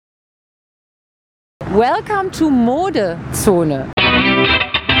Welcome to Modezone.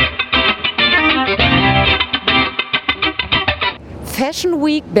 Fashion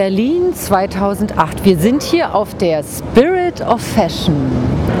Week Berlin 2008. Wir sind hier auf der Spirit of Fashion.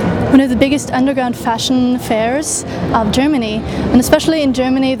 One of the biggest underground fashion fairs of Germany, and especially in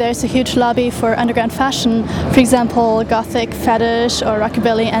Germany there's a huge lobby for underground fashion, for example gothic, fetish or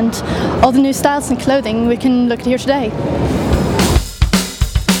rockabilly, and all the new styles and clothing we can look at here today.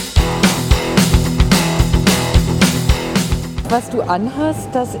 Was du anhast,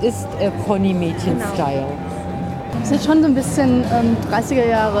 das ist Pony-Mädchen-Style. Das ist schon so ein bisschen 30er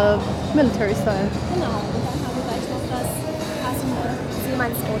Jahre Military-Style. Genau, und dann haben wir gleich noch das passende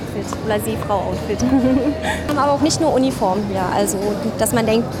Seemanns-Outfit oder Seefrau-Outfit. Wir haben aber auch nicht nur Uniform hier, also dass man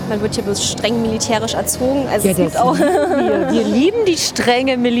denkt, man wird hier bloß streng militärisch erzogen. Also Ja, es gibt auch wir lieben die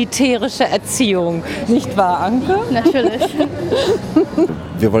strenge militärische Erziehung, nicht wahr, Anke? Natürlich.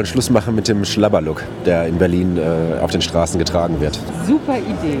 Wir wollen Schluss machen mit dem Schlabberlook, der in Berlin auf den Straßen getragen wird. Super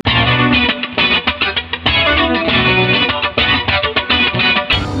Idee.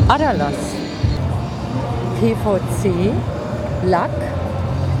 Adalas, PVC, Lack.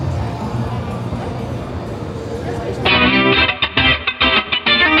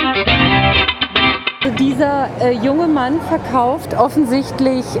 Dieser junge Mann verkauft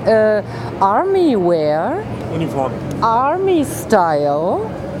offensichtlich Army Wear, Uniform. Army Style.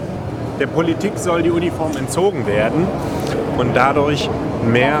 Der Politik soll die Uniform entzogen werden und dadurch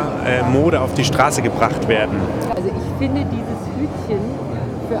mehr Mode auf die Straße gebracht werden. Also ich finde dieses Hütchen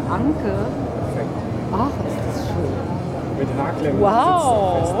für Anke, ach, ist das schön. Mit Haarklemmen.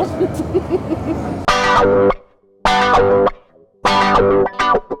 Wow.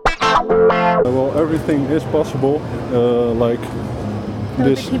 Well, everything is possible, like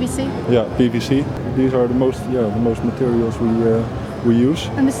this. PVC. Yeah, PVC. These are the most materials we use.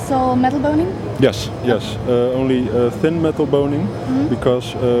 And this is all metal boning? Yes. Only thin metal boning,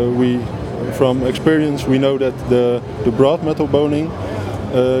 because from experience, we know that the broad metal boning,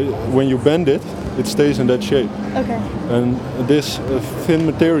 when you bend it, it stays in that shape. Okay. And this thin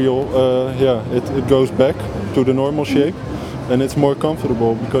material, it goes back to the normal shape, and it's more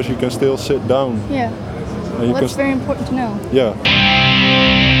comfortable because you can still sit down. Yeah. And you Well, that's very important to know. Yeah.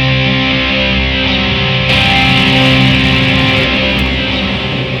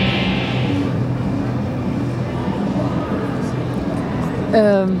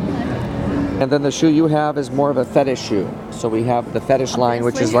 And then the shoe you have is more of a fetish shoe. So we have the fetish line,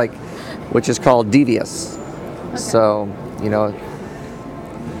 which is called Devious. Okay. So, you know,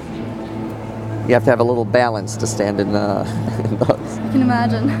 you have to have a little balance to stand in those. I can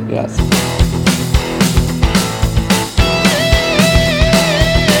imagine. Yes.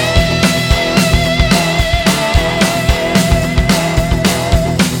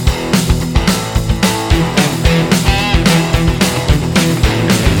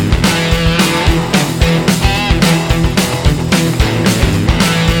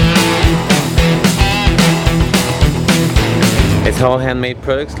 It's all handmade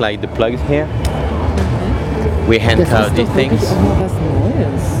products like the plugs here. We hand Das cut ist these doch wirklich things. auch mal was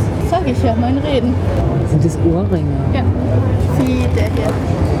Neues. Sag ich ja, mein Reden. Sind das Ohrringe? Ja. Wie der hier.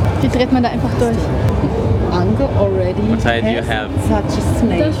 Die dreht man da einfach durch. Anke already What size do you has have? such a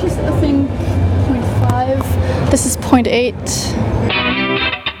snake. That's just, I think, 0.5. This is 0.8.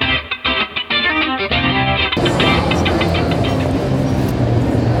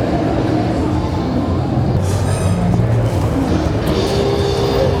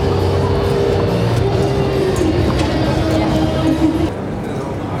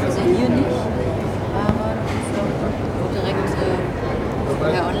 Also hier nicht, aber direkt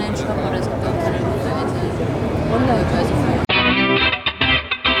per Online-Shop oder es gibt auch keine Seite.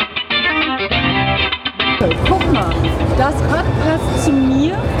 Guck mal, das Rad passt zu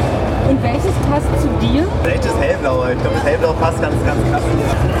mir und welches passt zu dir? Welches Hellblau? Ich glaube, das Hellblau passt ganz krass.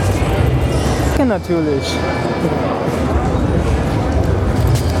 Ja, natürlich.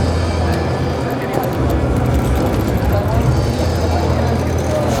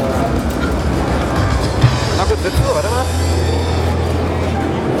 Na gut, sitzen wir, warte mal.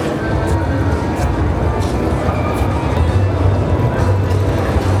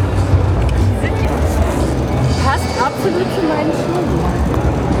 Passt absolut zu meinen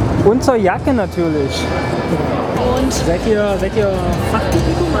Schuhen. Und zur Jacke natürlich. Und Seid ihr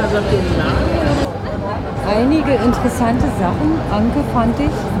Fachpublikum, also habt ihr einen Laden? einige interessante Sachen, Anke, fand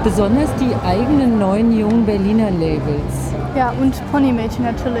ich. Besonders die eigenen neuen jungen Berliner Labels. Ja, und Ponymädchen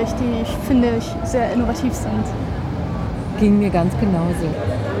natürlich, die finde ich sehr innovativ sind. Ging mir ganz genauso.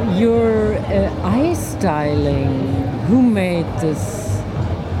 Your eye styling, who made this?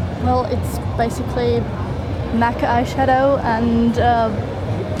 Well, it's basically MAC eyeshadow and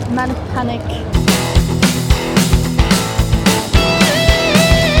Manic Panic